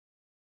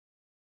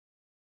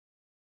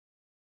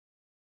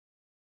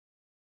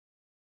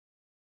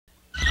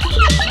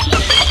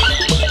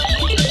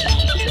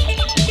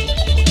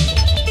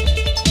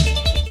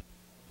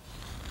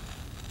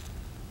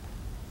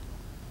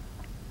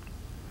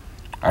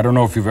I don't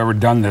know if you've ever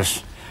done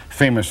this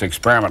famous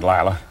experiment,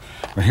 Lila,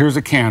 but here's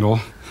a candle,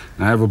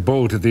 and I have a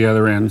bolt at the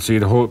other end, see,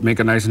 to hold,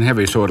 make it nice and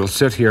heavy, so it'll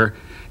sit here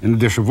in a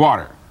dish of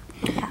water.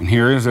 And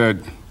here is a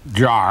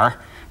jar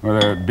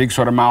with a big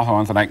sort of mouth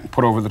on it that I can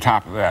put over the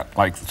top of that,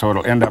 like, so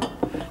it'll end up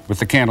with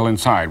the candle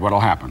inside. What'll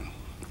happen?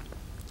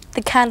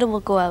 The candle will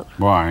go out.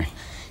 Why?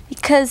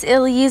 Because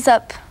it'll use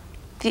up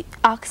the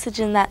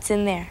oxygen that's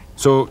in there.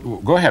 So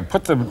go ahead,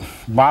 put the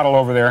bottle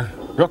over there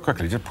real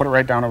quickly. Just put it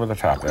right down over the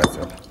top. That's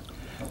it.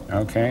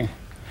 Okay.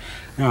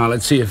 Now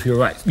let's see if you're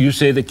right. You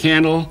say the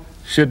candle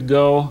should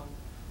go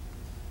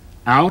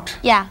out?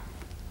 Yeah.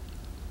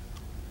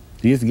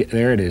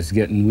 There it is,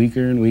 getting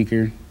weaker and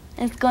weaker.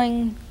 It's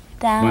going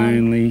down.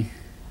 Finally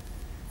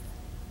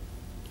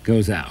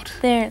goes out.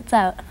 There, it's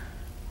out.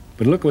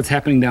 But look what's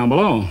happening down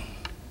below.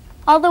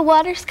 All the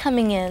water's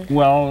coming in.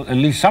 Well, at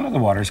least some of the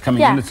water's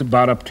coming in. It's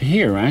about up to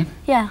here, right?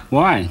 Yeah.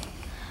 Why?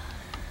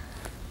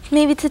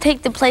 Maybe to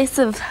take the place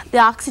of the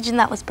oxygen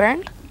that was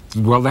burned?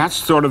 Well, that's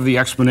sort of the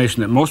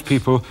explanation that most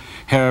people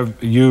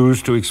have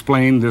used to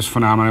explain this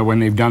phenomena when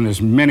they've done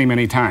this many,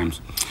 many times.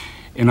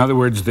 In other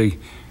words, the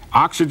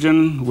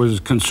oxygen was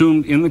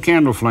consumed in the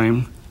candle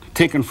flame,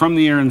 taken from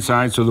the air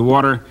inside, so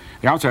the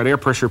outside air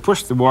pressure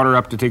pushed the water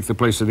up to take the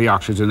place of the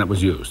oxygen that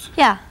was used.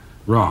 Yeah.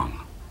 Wrong.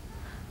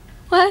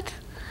 What?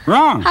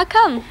 Wrong. How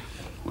come?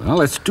 Well,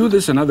 let's do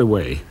this another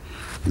way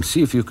and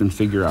see if you can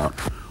figure out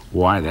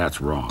why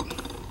that's wrong.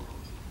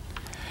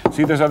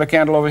 See this other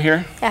candle over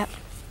here? Yeah.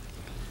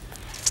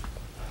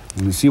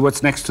 And you see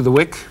what's next to the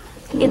wick?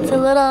 It's a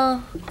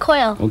little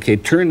coil. Okay,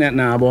 turn that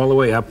knob all the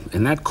way up,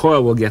 and that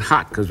coil will get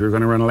hot because we're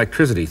going to run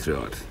electricity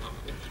through it.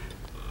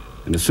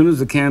 And as soon as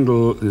the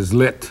candle is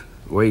lit,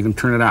 well, you can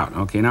turn it out.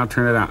 Okay, now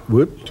turn it out.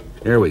 Whoop,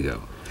 there we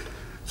go.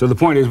 So the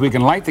point is we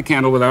can light the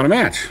candle without a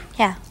match.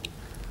 Yeah.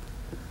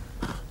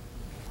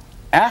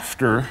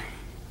 After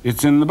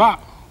it's in the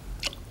bottle.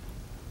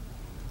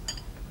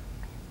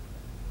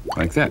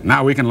 Like that.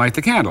 Now we can light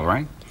the candle,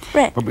 right?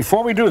 Right. But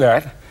before we do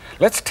that,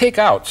 let's take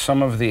out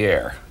some of the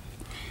air.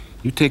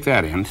 You take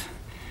that end.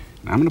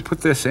 I'm going to put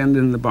this end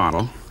in the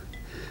bottle,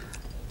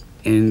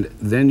 and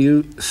then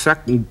you suck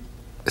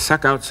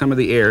out some of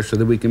the air so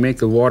that we can make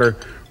the water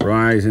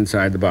rise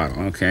inside the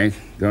bottle. Okay,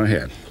 go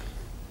ahead.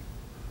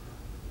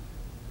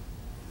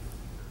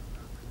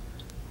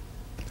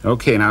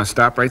 Okay, now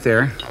stop right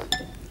there.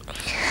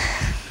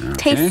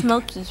 Okay. Tastes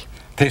smoky.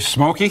 Tastes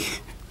smoky?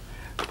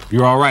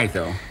 You're all right,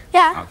 though?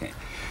 Yeah. Okay.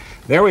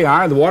 There we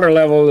are. The water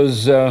level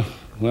is,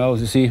 well,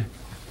 as you see,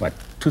 what,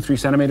 2-3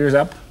 centimeters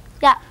up?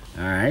 Yeah.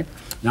 All right.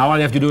 Now all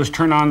you have to do is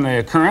turn on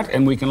the current,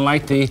 and we can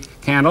light the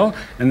candle,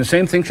 and the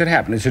same thing should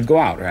happen. It should go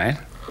out, right?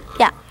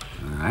 Yeah.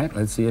 All right.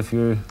 Let's see if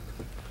you're...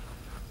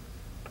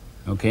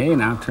 Okay,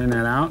 now turn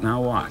that out.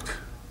 Now watch.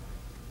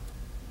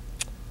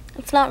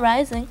 It's not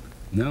rising.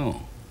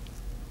 No.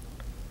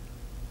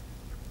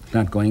 It's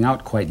not going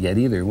out quite yet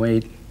either.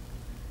 Wait.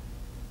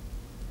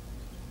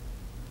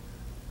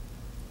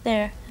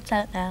 There, it's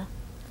out now.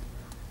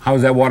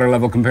 How's that water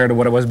level compared to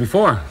what it was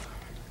before?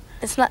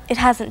 It's not, it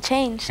hasn't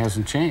changed. It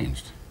hasn't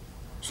changed.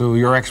 So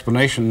your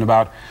explanation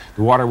about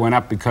the water went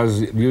up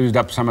because it used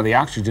up some of the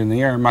oxygen in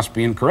the air must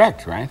be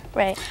incorrect, right?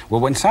 Right. Well,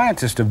 when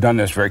scientists have done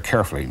this very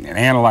carefully and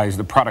analyzed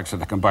the products of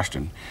the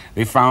combustion,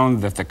 they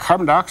found that the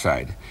carbon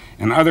dioxide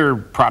and other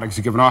products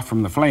given off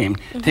from the flame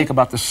take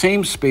about the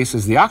same space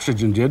as the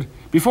oxygen did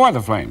before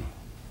the flame.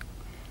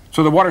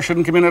 So the water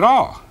shouldn't come in at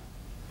all.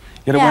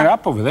 Yet it went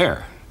up over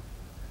there.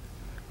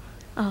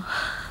 Oh.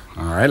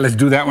 All right, let's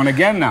do that one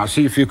again now.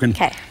 See if you can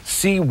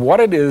see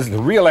what it is,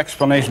 the real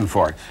explanation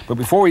for it. But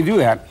before we do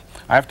that,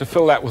 I have to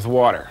fill that with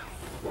water.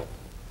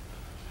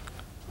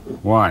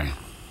 Why?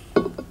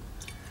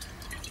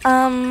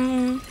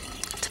 To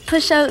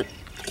push out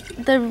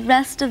the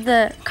rest of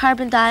the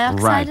carbon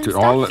dioxide and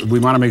stuff? We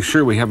want to make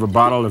sure we have a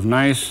bottle of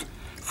nice,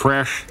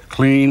 fresh,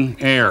 clean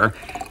air.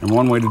 And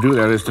one way to do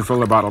that is to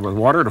fill the bottle with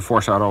water to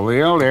force out all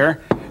the old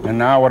air. And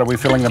now what are we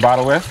filling the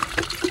bottle with?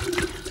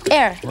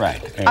 Air.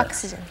 Right, air.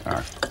 Oxygen. All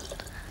right.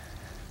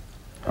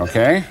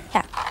 Okay?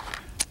 Yeah.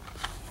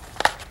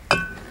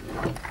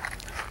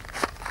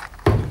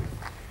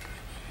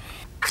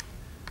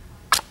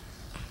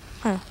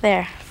 Oh,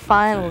 there,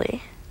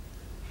 finally.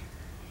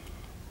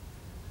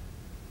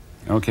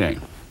 Okay.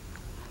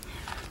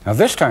 Now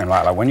this time,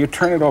 Lila, when you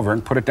turn it over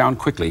and put it down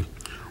quickly,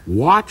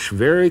 watch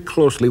very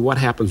closely what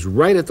happens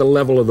right at the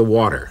level of the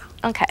water.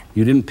 Okay.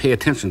 You didn't pay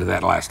attention to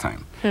that last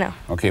time. No.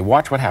 Okay,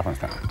 watch what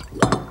happens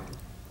now.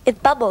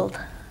 It bubbled.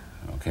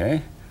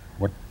 Okay.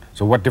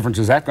 So what difference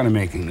is that going to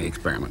make in the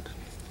experiment?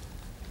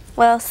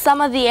 Well,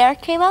 some of the air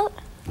came out.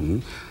 Mm-hmm.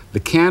 The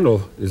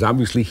candle is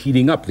obviously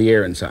heating up the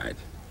air inside.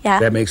 Yeah.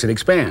 That makes it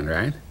expand,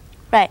 right?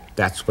 Right.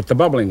 That's what the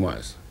bubbling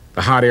was.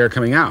 The hot air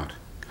coming out.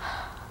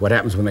 What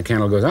happens when the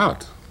candle goes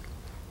out?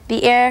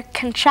 The air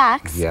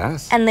contracts.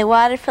 Yes. And the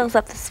water fills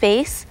up the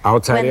space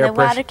outside air when the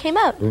water came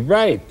out.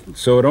 Right.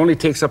 So it only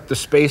takes up the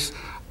space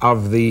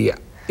of the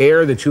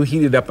air that you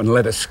heated up and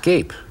let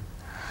escape.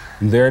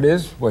 And there it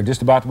is. We're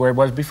just about where it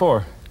was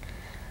before.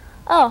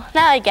 Oh,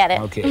 now I get it.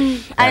 Okay.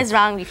 I was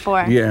wrong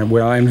before. Yeah,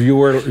 well, and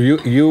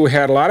you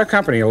had a lot of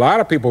company. A lot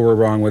of people were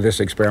wrong with this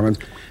experiment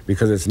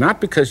because it's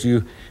not because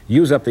you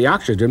use up the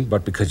oxygen,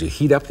 but because you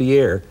heat up the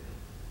air,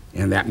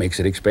 and that makes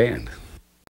it expand.